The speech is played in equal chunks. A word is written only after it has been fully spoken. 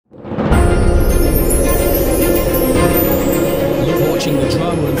watching the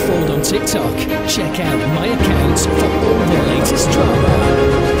drama unfold on TikTok? Check out my accounts for all the latest drama.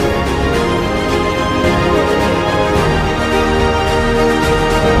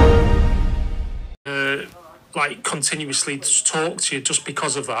 Like continuously talk to you just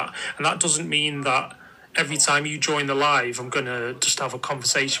because of that, and that doesn't mean that every time you join the live I'm gonna just have a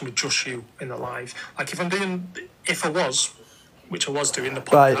conversation with just you in the live. Like if I was, which I was doing the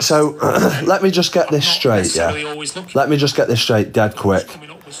podcast. Right, so let me just get this straight, yeah? Let me just get this straight dead quick.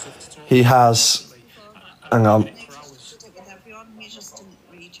 He has, hang on.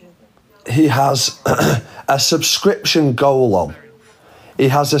 He has a subscription goal on. He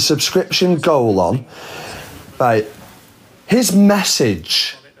has a subscription goal on. Right, his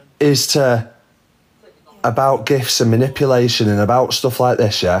message is about gifts and manipulation and about stuff like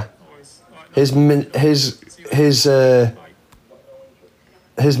this, yeah? His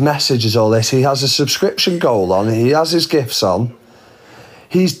message is all this. He has a subscription goal on. He has his gifts on.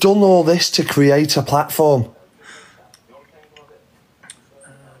 He's done all this to create a platform.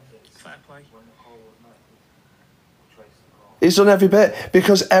 He's done every bit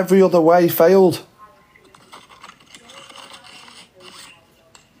because every other way failed.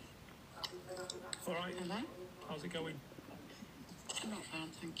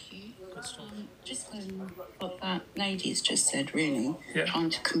 Just what that lady's just said, really, trying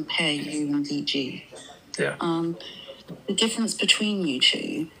to compare you and DG. Yeah. The difference between you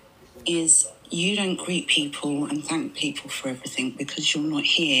two is you don't greet people and thank people for everything because you're not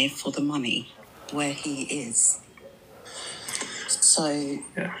here for the money, where he is. So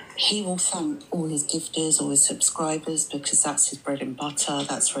he will thank all his gifters, all his subscribers, because that's his bread and butter.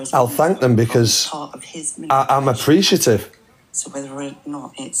 That's where I'll thank them because part of his I'm appreciative. So whether or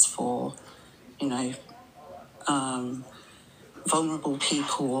not it's for, vulnerable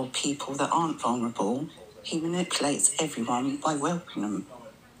people or people that aren't vulnerable, he manipulates everyone by welcoming them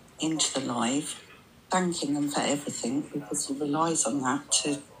into the live, thanking them for everything because he relies on that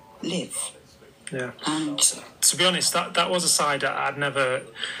to live. Yeah. And to be honest, that was a side I never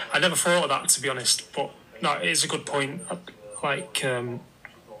thought of that, to be honest. But no, it is a good point. Like, you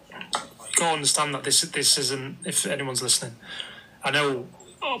gotta understand that this isn't. If anyone's listening, I know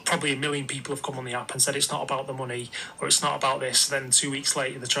probably 1 million people have come on the app and said it's not about the money or it's not about this. Then 2 weeks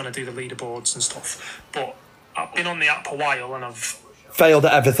later, they're trying to do the leaderboards and stuff. But I've been on the app a while and I've failed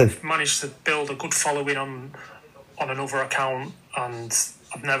at everything. Managed to build a good following on another account, and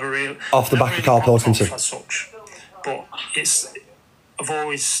I've never really off the back of Carl Pilkington as such. But I've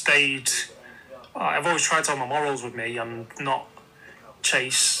always tried to have my morals with me and not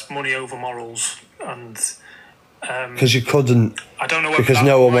chase money over morals. And because you couldn't, I don't know, because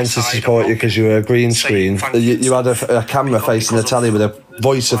no one wanted to support you because you were a green screen. You had a camera facing the telly with a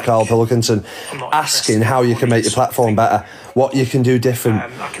voice of Carl Pilkington asking how you can make your platform better, what you can do different.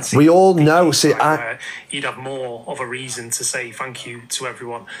 We all know. See, you'd have more of a reason to say thank you to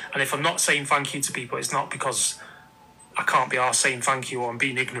everyone. And if I'm not saying thank you to people, it's not because I can't be arsed saying thank you or I'm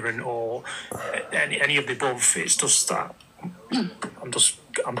being ignorant or any of the above. It's just that I'm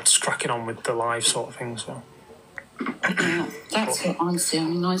just cracking on with the live sort of thing. So. Yeah, that's what I see. I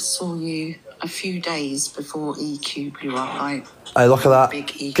mean, I saw you a few days before EQ blew up. Hey, look at that.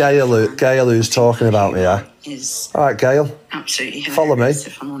 Gail who's talking about me, yeah? All right, Gail. Absolutely follow me.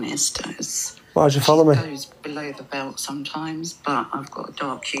 If I'm honest. Why'd you follow me? It goes below the belt sometimes, but I've got a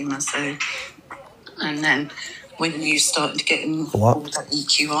dark humour, so... And then when you started getting all the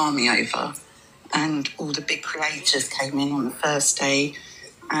EQ army over and all the big creators came in on the first day,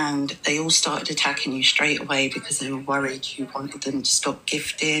 and they all started attacking you straight away because they were worried you wanted them to stop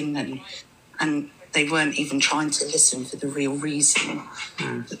gifting, and they weren't even trying to listen for the real reason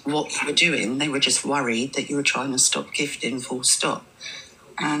what you were doing. They were just worried that you were trying to stop gifting, full stop.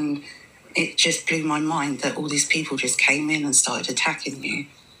 And it just blew my mind that all these people just came in and started attacking you.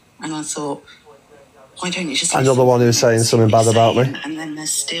 And I thought, why don't you just... Another one who's saying something bad about me. And then they're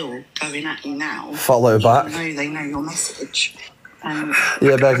still going at you now. Follow back. They know your message. Yeah,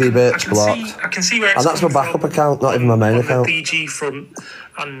 Beggy bitch blocked. I can see where it's and that's my backup account, not even my main account. The DG front,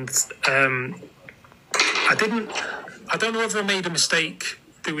 and I don't know whether I made a mistake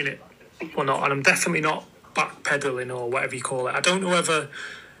doing it or not, and I'm definitely not backpedaling or whatever you call it. I don't know whether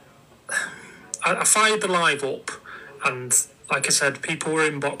I fired the live up, and like I said, people were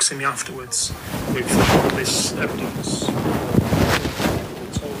inboxing me afterwards with all this evidence,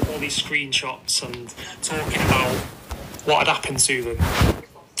 all these screenshots, and talking about what had happened to them.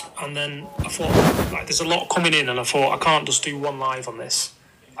 And then I thought, like, there's a lot coming in, and I thought I can't just do one live on this.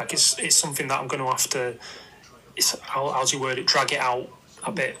 Like, it's something that I'm going to have to, how's you word it, drag it out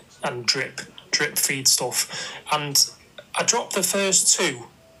a bit and drip feed stuff. And I dropped the first two,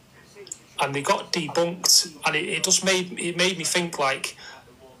 and they got debunked, and it made me think like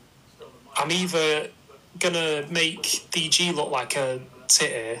I'm either gonna make DG look like a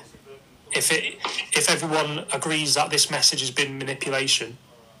tit if everyone agrees that this message has been manipulation,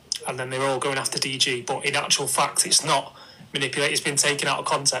 and then they're all going after DG, but in actual fact it's not manipulated, it's been taken out of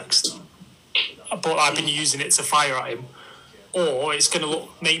context, but I've been using it to fire at him, or it's going to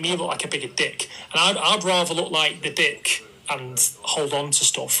make me look like a bigger dick, and I'd rather look like the dick and hold on to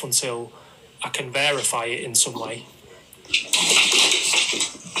stuff until I can verify it in some way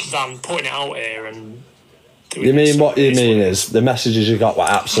than putting it out here and you mean what you mean is the messages you got were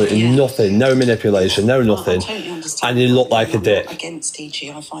absolutely nothing, no manipulation, no nothing, totally and you look like a dick. Against DG,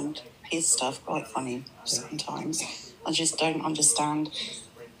 I find his stuff quite funny sometimes. I just don't understand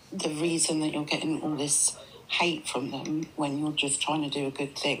the reason that you're getting all this hate from them when you're just trying to do a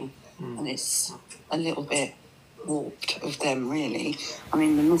good thing, and it's a little bit warped of them, really. I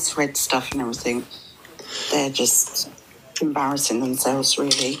mean, the misread stuff and everything, they're just embarrassing themselves,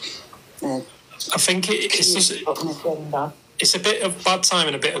 really. I think it's a bit of bad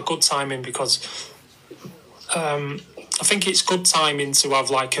timing, a bit of good timing, because I think it's good timing to have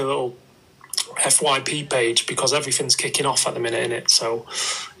like a little FYP page, because everything's kicking off at the minute, innit? So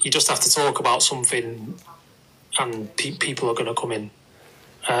you just have to talk about something and people are going to come in.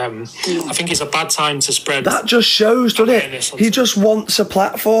 I think it's a bad time to spread. That just shows, doesn't it? He just wants a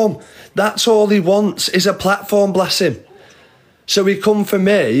platform. That's all he wants, is a platform, bless him. So he come for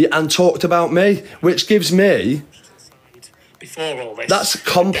me and talked about me, which gives me... Before all this, that's a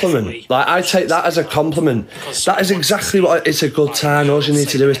compliment. Like, I take that as a compliment. That is exactly what it's a good time. All you need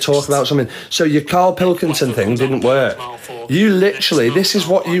to do is talk about something. So your Carl Pilkington thing didn't work. You literally, this is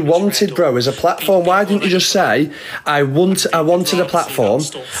what you wanted, bro, as a platform. Why didn't you just say, I wanted a platform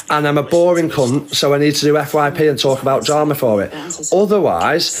and I'm a boring cunt, so I need to do FYP and talk about drama for it.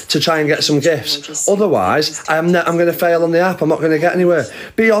 Otherwise, to try and get some gifts. Otherwise, I'm going to fail on the app. I'm not going to get anywhere.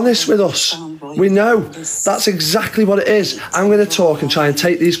 Be honest with us. We know. That's exactly what it is. I'm going to talk and try and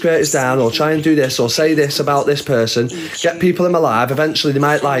take these creators down, or try and do this, or say this about this person, get people in my life, eventually they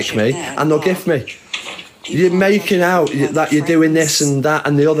might like me, and they'll gift me. You're making out that you're doing this and that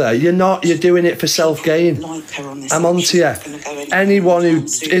and the other. You're not, you're doing it for self-gain. I'm onto you. Anyone who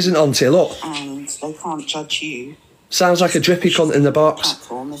isn't onto you, look. And they can't judge you. Sounds like a drippy cunt in the box.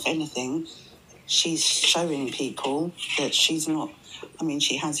 Platform, if anything, she's showing people that she's not... I mean,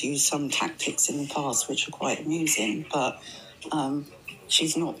 she has used some tactics in the past which are quite amusing, but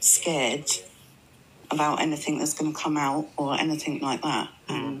she's not scared about anything that's going to come out or anything like that.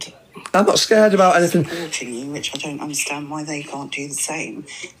 And I'm not scared about anything. Supporting you, which I don't understand why they can't do the same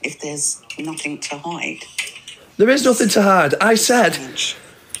if there's nothing to hide. There is nothing to hide. I said...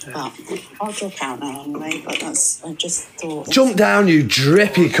 But I'll drop out now anyway, but that's... I just thought... Jump down, you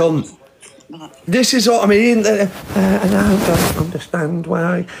drippy cunt. This is what I mean, and I don't understand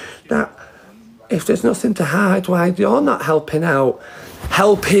why that if there's nothing to hide, why you're not helping out,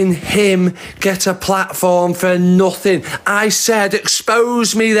 helping him get a platform for nothing. I said,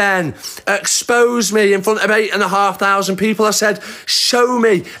 expose me then, expose me in front of 8,500 people. I said, show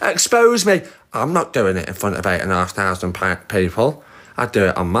me, expose me. I'm not doing it in front of 8,500 people. I do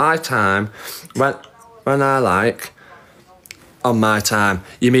it on my time, when I like. On my time.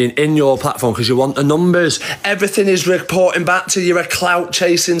 You mean in your platform because you want the numbers. Everything is reporting back to you. You're a clout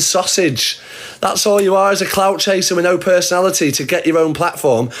chasing sausage. That's all you are, is a clout chaser with no personality to get your own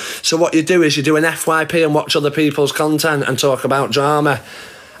platform. So what you do is you do an FYP and watch other people's content and talk about drama.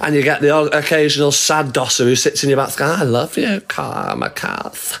 And you get the occasional sad dosser who sits in your back going, I love you, Karma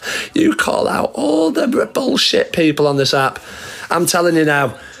Kas. You call out all the bullshit people on this app. I'm telling you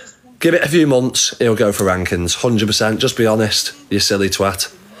now, give it a few months, he'll go for rankings, 100%. Just be honest, you silly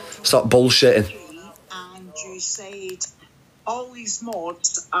twat. Stop bullshitting. And you said all these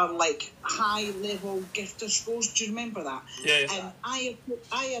mods are like high-level gifter scores. Do you remember that? Yeah. And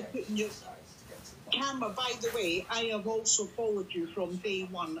I have put in your... Karma, by the way, I have also followed you from day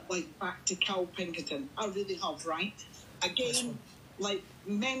one, like back to Cal Pinkerton. I really have, right? Again, like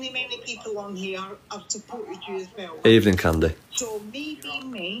many people on here, I've supported you as well. Evening, Candy. So maybe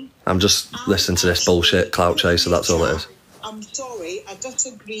me... I'm just listening to this bullshit clout chaser, that's all it is. I'm sorry, I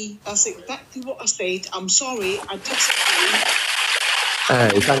disagree. That's exactly what I said. I'm sorry, I disagree.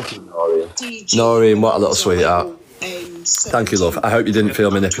 Hey, thank you, Noreen. Noreen, what a little sweetheart. Thank you, love. I hope you didn't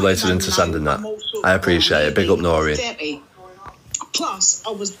feel manipulated into sending that. I appreciate it. Big up, Noreen. Plus,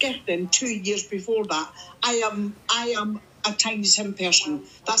 I was gifting 2 years before that. I am a Tiny Tim person.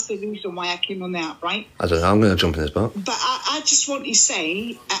 That's the reason why I came on the app, right? I don't know. I'm going to jump in this boat. But I just want to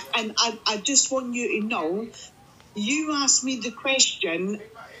say, and I just want you to know you asked me the question,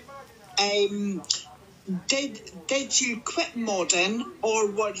 did you quit modding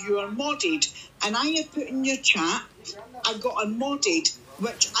or were you unmodded? And I have put in your chat, I got unmodded,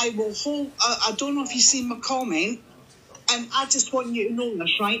 which I will hold. I don't know if you see my comment, and I just want you to know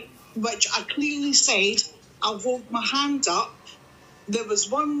this, right? Which I clearly said, I'll hold my hand up. There was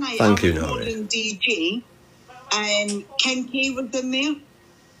one night I was modding DG, and Ken K was in there.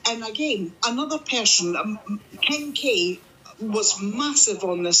 And again, another person, Ken K was massive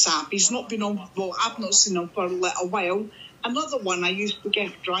on this app. He's not been on, well, I've not seen him for a little while. Another one I used to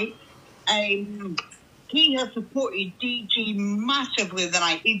gift, right? He has supported DG massively the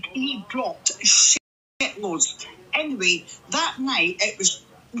night. He dropped shitloads. Anyway, that night it was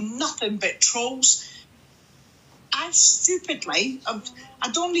nothing but trolls. I stupidly, I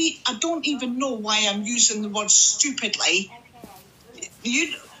don't even know why I'm using the word stupidly.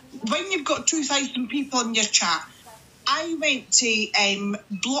 When you've got 2,000 people in your chat, I went to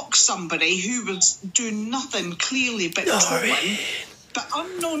block somebody who was doing nothing clearly but trolling. But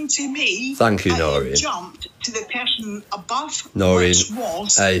unknown to me, thank you, Noreen. I jumped to the person above, Noreen. Which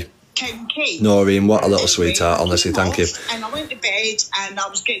was Ken K. Noreen, what a little sweetheart, honestly, thank you. And I went to bed and I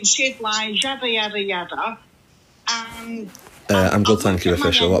was getting shed lies, yada, yada, yada. And I'm good, thank you,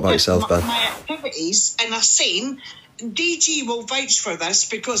 Official. What about yourself, Ben? My activities, and I seen DG will vouch for this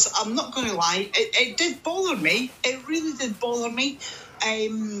because I'm not going to lie, it did bother me. It really did bother me.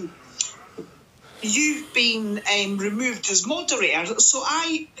 You've been removed as moderator, so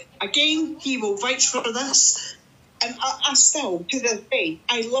he will vouch for this, and I still, to this day,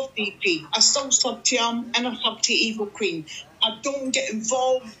 I love DG. I still sub to him, and I sub to Evil Queen. I don't get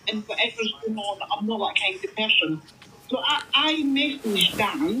involved in whatever's going on. I'm not that kind of person. So I messaged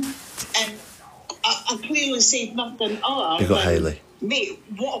Dan, and I clearly said nothing other than, Hayley. Mate,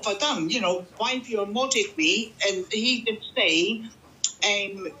 what have I done? You know, why have you unmodded me? And he did say,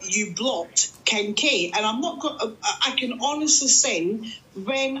 you blocked Ken K. And I'm not going. I can honestly say,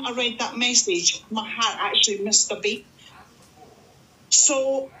 when I read that message, my heart actually missed a beat.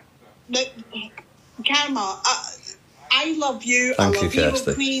 So, Karma, I love you. I love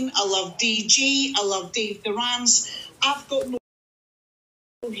Evil Queen. I love DG. I love Dave Durans. I've got no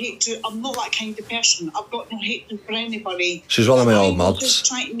hatred. I'm not that kind of person. I've got no hatred for anybody. She's one of my old mods. I'm just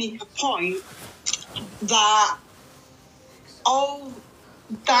trying to make a point that all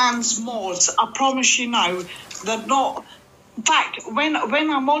Dan's mods, I promise you now, they're not. In fact, when I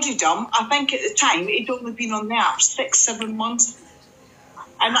modded him, I think at the time he'd only been on the app 6-7 months,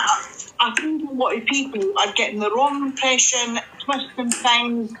 and I think a lot of people are getting the wrong impression, twisting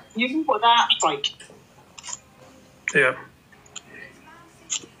things. You know what the app's like. Yeah.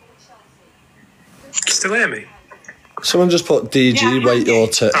 Still hear me? Someone just put DG, wait your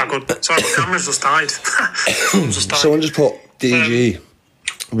turn. Ah, good. Sorry, my camera's just died. Someone just put DG,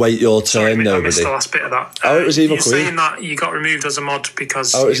 wait your turn, sorry, nobody. I missed the last bit of that. Oh, it was Evil Queen. You're saying that you got removed as a mod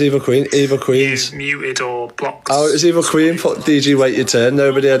because... Oh, it was Evil Queen. Evil Queen's... muted or blocked. Oh, it was Evil Queen, put DG, wait your turn,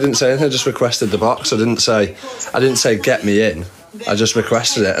 nobody. I didn't say anything, I just requested the box. I didn't say get me in. I just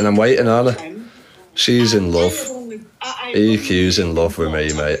requested it and I'm waiting on her. She's in love. EQ's in love with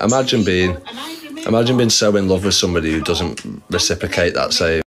me, mate. Imagine being so in love with somebody who doesn't reciprocate that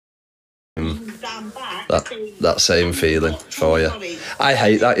same feeling for you. I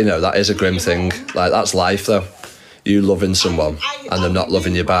hate that, you know, that is a grim thing. Like, that's life though. You loving someone and them not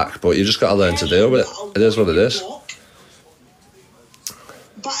loving you back, but you just got to learn to deal with it. It is what it is.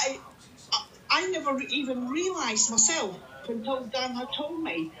 But I never even realised myself until Dan had told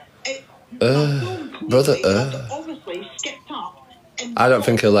me. Brother, obviously skipped up. I don't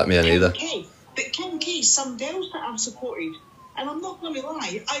think he'll let me in either. But Ken K is somebody else that I've supported, and I'm not going to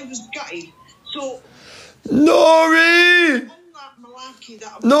lie, I was gutted. So, Noreen!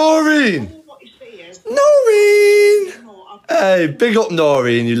 Noreen! Hey, big up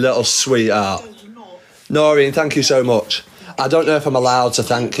Noreen, you little sweetheart. Noreen, thank you so much. I don't know if I'm allowed to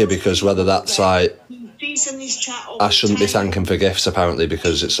thank you because whether that's like... I shouldn't be thanking for gifts apparently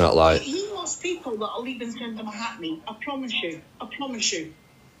because it's not like... He wants people that'll even send him a hackney. I promise you. I promise you.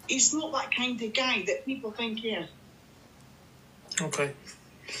 He's not that kind of guy that people think he is. Okay.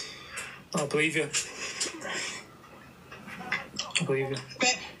 I'll believe you. I believe you.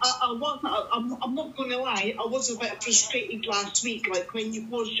 But I'm not going to lie, I was a bit frustrated last week, like when you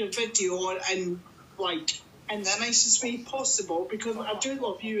posted your video and like in the nicest way possible, because I do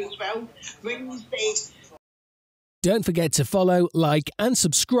love you as well. When you said... Don't forget to follow, like and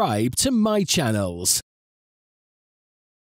subscribe to my channels.